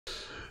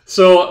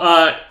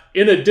So,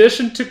 in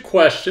addition to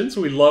questions,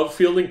 we love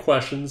fielding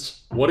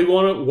questions. What do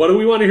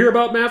we want to hear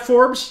about, Matt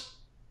Forbes?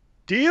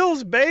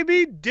 Deals,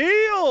 baby,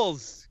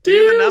 deals. Give me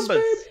the Deals,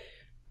 numbers. baby.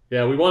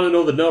 Yeah, we want to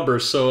know the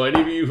numbers. So,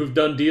 any of you who've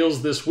done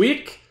deals this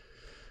week,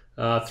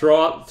 throw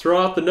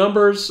out the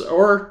numbers,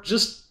 or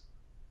just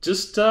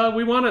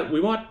we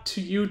want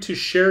you to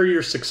share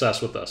your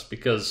success with us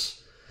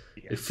because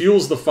it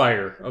fuels the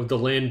fire of the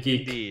Land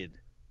Geek Indeed.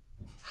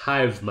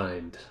 hive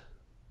mind.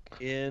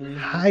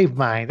 Hive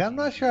mind. I'm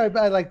not sure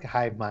I like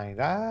hive mind.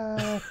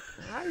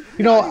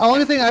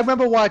 Only thing I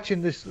remember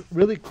watching this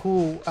really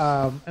cool,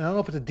 and I don't know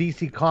if it's a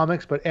DC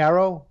Comics, but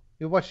Arrow.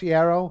 You watch the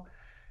Arrow,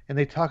 and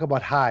they talk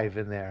about hive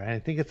in there, and I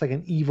think it's like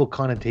an evil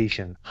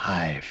connotation.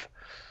 Hive.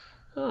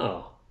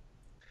 Oh.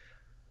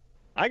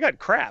 I got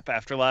crap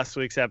after last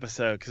week's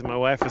episode because my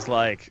wife was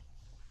like,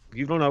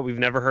 "You don't know? We've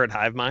never heard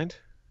hive mind."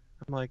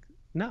 I'm like,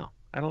 "No,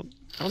 I don't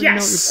even know. I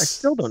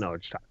still don't know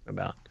what you're talking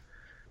about."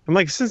 I'm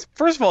like,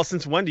 first of all,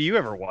 since when do you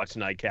ever watch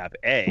Nite Cap?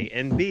 A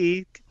and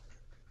B.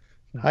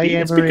 Hi,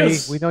 Anne-Marie.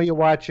 We know you're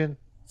watching.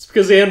 It's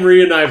because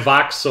Anne-Marie and I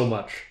vox so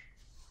much.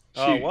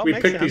 We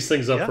pick these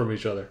things up from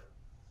each other.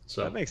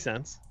 So that makes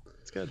sense.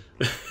 It's good.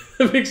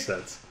 That makes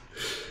sense.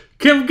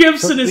 Kim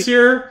Gibson is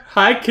here.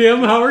 Hi, Kim.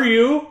 How are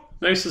you?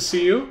 Nice to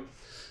see you.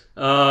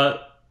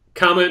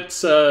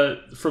 Comments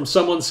from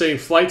someone saying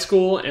flight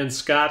school and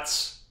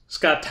Scott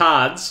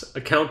Todd's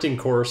accounting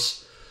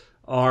course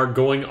are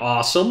going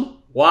awesome.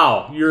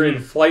 Wow, you're in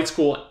flight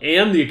school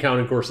and the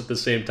accounting course at the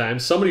same time.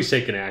 Somebody's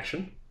taking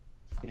action.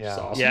 Yeah,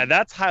 awesome. Yeah,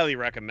 that's highly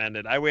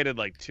recommended. I waited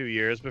like 2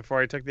 years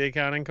before I took the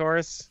accounting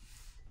course.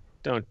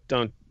 Don't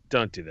do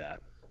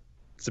that.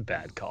 It's a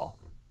bad call.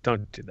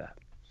 Don't do that.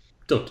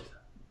 Don't do that.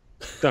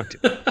 Don't do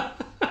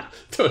that.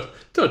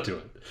 don't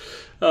do it.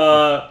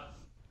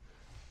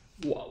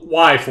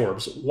 Why,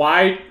 Forbes?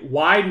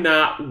 Why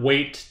not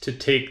wait to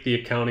take the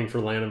Accounting for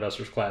Land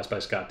Investors class by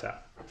Scott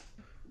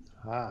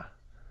Todd?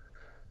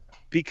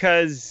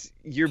 Because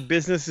your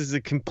business is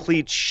a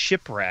complete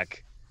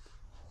shipwreck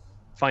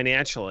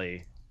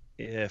financially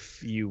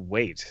if you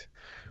wait.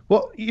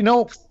 Well,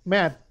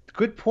 Matt,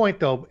 good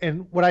point though.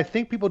 And what I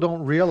think people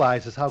don't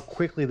realize is how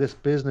quickly this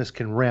business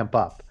can ramp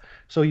up.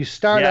 So you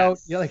start out,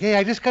 you're like, hey,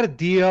 I just got a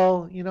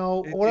deal. It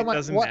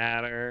doesn't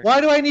matter. Why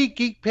do I need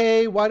Geek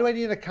Pay? Why do I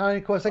need an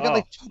accounting course? I got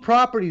like 2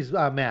 properties,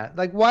 Matt.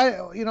 Like, why,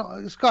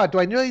 Scott, do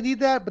I really need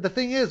that? But the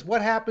thing is,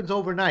 what happens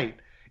overnight?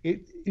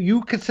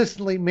 You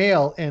consistently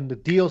mail and the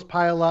deals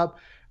pile up.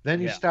 Then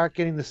you start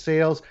getting the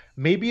sales.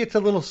 Maybe it's a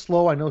little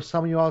slow. I know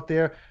some of you out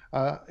there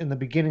in the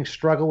beginning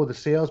struggle with the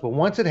sales, but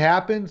once it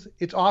happens,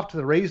 it's off to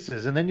the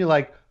races. And then you're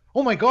like,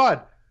 oh my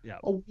God,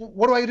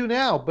 what do I do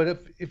now? But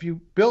if you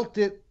built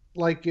it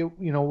like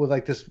with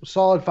like this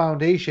solid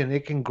foundation,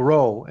 it can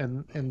grow.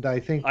 And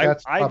I think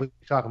that's probably what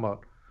you're talking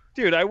about.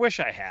 Dude, I wish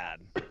I had,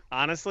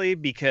 honestly,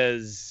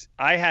 because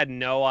I had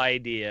no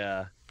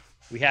idea.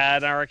 We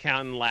had our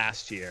accountant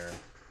last year,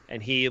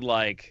 and he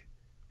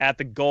at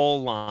the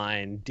goal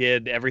line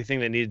did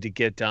everything that needed to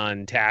get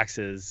done,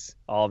 taxes,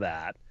 all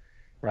that,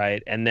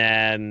 right? And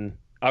then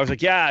I was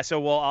like,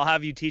 I'll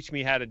have you teach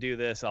me how to do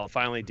this. I'll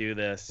finally do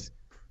this.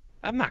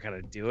 I'm not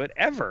going to do it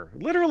ever.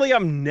 Literally,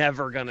 I'm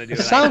never going to do it.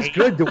 It sounds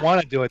good to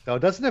want to do it, though.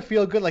 Doesn't it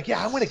feel good? Like,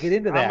 I'm going to get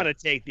into that. I'm going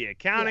to take the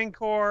accounting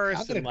course.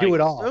 I'm going to do it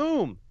all.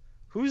 Boom.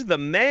 Who's the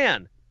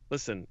man?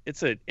 Listen,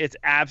 it's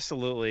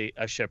absolutely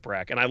a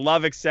shipwreck. And I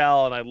love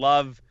Excel, and I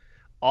love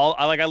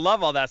I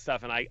love all that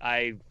stuff, and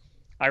I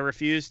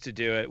refuse to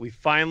do it.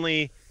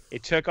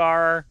 It took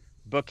our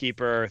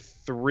bookkeeper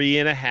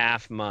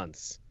 3.5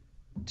 months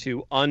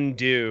to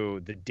undo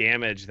the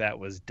damage that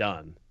was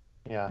done.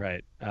 Yeah.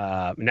 Right.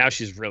 Now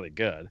she's really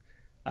good.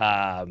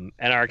 And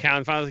our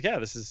accountant finally was like,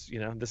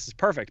 this is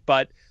perfect.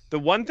 But the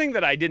one thing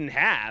that I didn't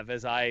have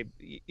as I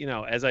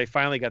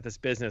finally got this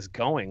business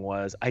going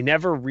was I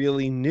never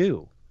really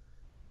knew.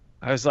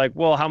 I was like,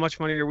 well, how much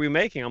money are we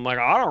making? I'm like,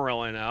 I don't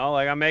really know.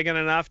 Like, I'm making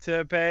enough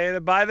to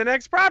buy the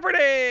next property.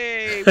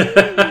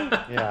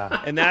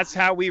 Yeah. And that's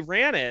how we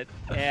ran it.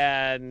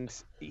 And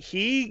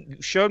he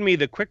showed me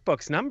the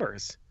QuickBooks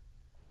numbers.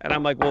 And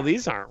I'm like, well,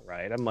 these aren't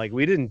right. I'm like,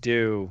 we didn't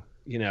do,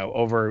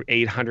 over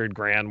 800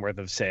 grand worth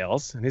of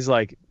sales. And he's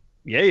like,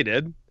 yeah, you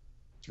did.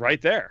 It's right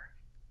there.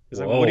 He's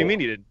like, what do you mean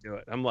you didn't do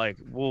it? I'm like,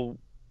 well,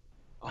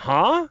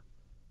 huh?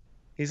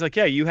 He's like,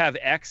 yeah, you have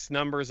X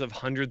numbers of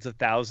hundreds of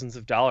thousands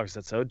of dollars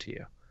that's owed to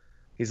you.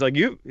 He's like,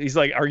 do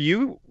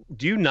you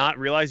not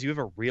realize you have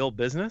a real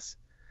business?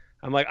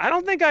 I'm like, I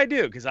don't think I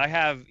do, because I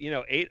have,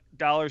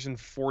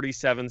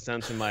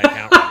 $8.47 in my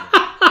account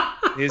right now.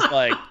 He's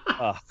like,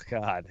 oh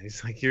God.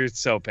 He's like, you're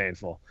so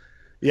painful.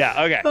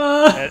 Yeah, okay.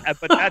 But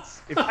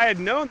if I had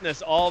known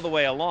this all the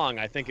way along,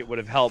 I think it would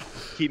have helped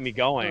keep me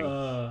going.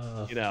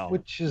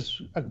 Which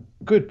is a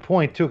good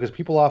point too, because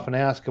people often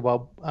ask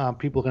about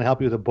people who can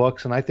help you with the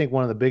books, and I think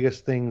one of the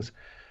biggest things,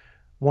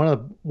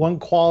 one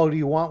quality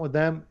you want with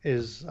them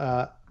is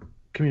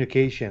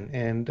communication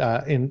and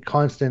in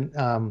constant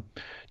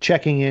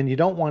checking in. You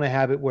don't want to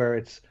have it where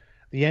it's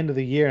the end of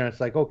the year and it's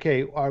like,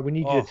 okay, we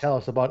need you to tell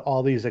us about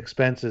all these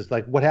expenses,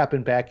 like what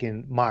happened back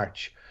in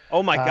March.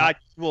 Oh my God,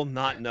 you will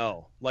not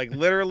know. Like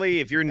literally,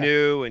 if you're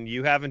new and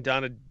you haven't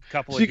done a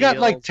couple So of you got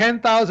deals, like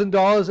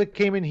 $10,000 that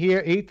came in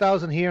here,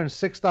 8,000 here, and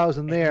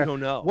 6,000 there. you don't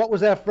know. What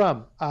was that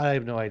from? I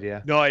have no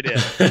idea. No idea.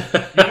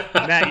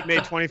 Matt, you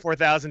made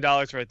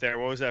 $24,000 right there.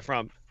 What was that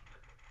from?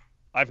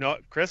 I have no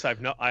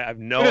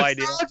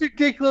idea. It sounds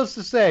ridiculous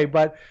to say,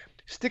 but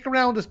stick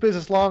around this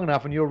business long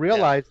enough and you'll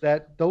realize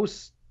that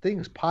those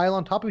things pile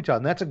on top of each other.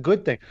 And that's a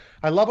good thing.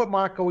 I love what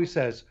Mark always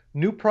says,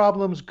 new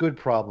problems, good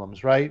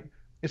problems, right?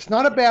 It's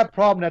not a bad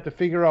problem to have to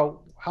figure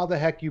out how the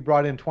heck you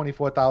brought in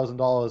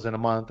 $24,000 in a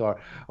month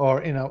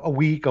or in a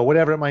week or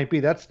whatever it might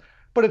be.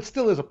 But it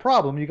still is a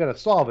problem. You got to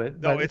solve it.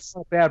 No, but it's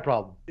not a bad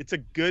problem. It's a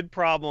good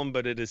problem,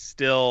 but it is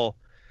still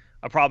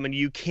a problem. And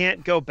you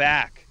can't go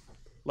back.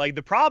 Like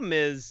the problem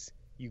is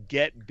you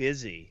get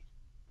busy.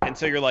 And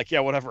so you're like, yeah,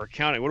 whatever,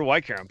 accounting. What do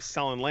I care? I'm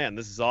selling land.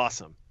 This is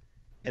awesome.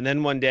 And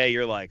then one day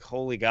you're like,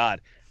 holy God,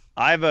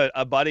 I have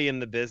a buddy in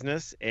the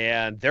business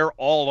and they're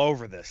all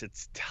over this.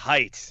 It's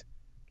tight.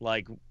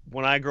 Like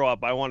when I grow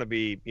up, I want to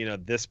be,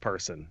 this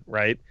person.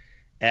 Right.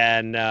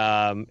 And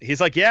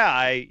he's like,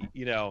 yeah,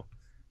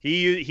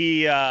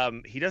 he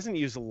doesn't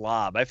use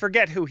Lob. I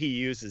forget who he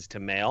uses to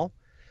mail,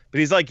 but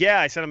he's like, yeah,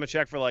 I sent him a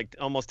check for like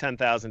almost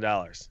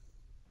 $10,000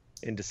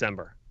 in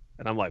December.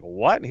 And I'm like,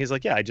 what? And he's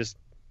like, yeah,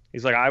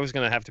 he's like, I was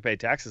going to have to pay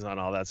taxes on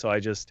all that. So I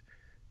just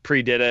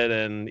pre-did it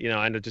and,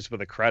 I ended just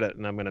with a credit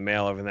and I'm going to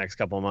mail over the next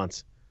couple of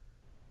months.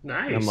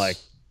 Nice. And I'm like,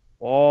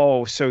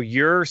 oh, so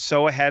you're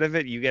so ahead of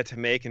it. You get to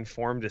make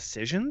informed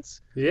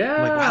decisions. Yeah.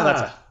 I'm like, wow,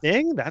 that's a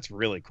thing. That's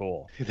really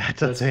cool.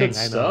 That's a That's thing. good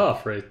I know.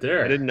 stuff right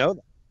there. I didn't know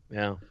that.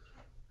 Yeah.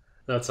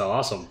 That's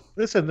awesome.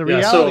 Listen, the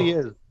reality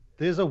is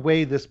there's a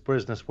way this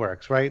business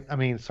works, right? I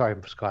mean, sorry,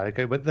 Scott,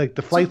 okay, but like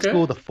the flight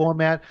school, the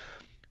format.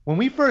 When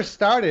we first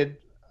started,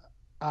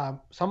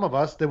 some of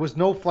us, there was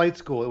no flight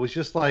school. It was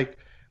just like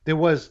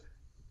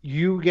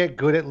you get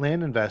good at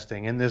land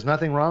investing, and there's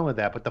nothing wrong with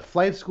that. But the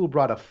flight school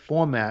brought a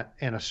format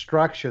and a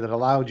structure that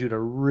allowed you to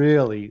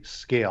really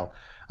scale.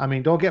 I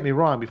mean, don't get me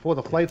wrong. Before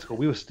the flight school,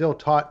 we were still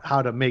taught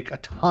how to make a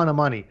ton of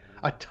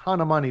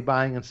money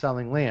buying and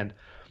selling land.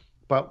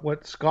 But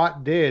what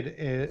Scott did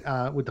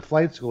with the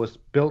flight school is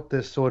built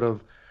this sort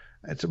of,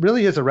 it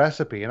really is a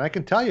recipe. And I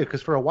can tell you,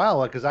 because for a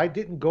while, because I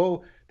didn't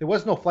go, there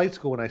was no flight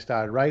school when I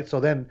started, right?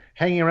 So then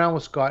hanging around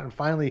with Scott and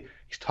finally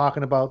he's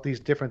talking about these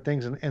different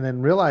things and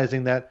then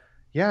realizing that,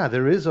 yeah,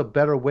 there is a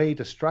better way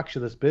to structure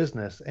this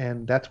business.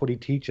 And that's what he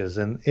teaches.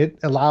 And it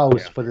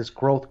allows for this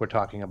growth we're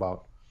talking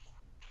about.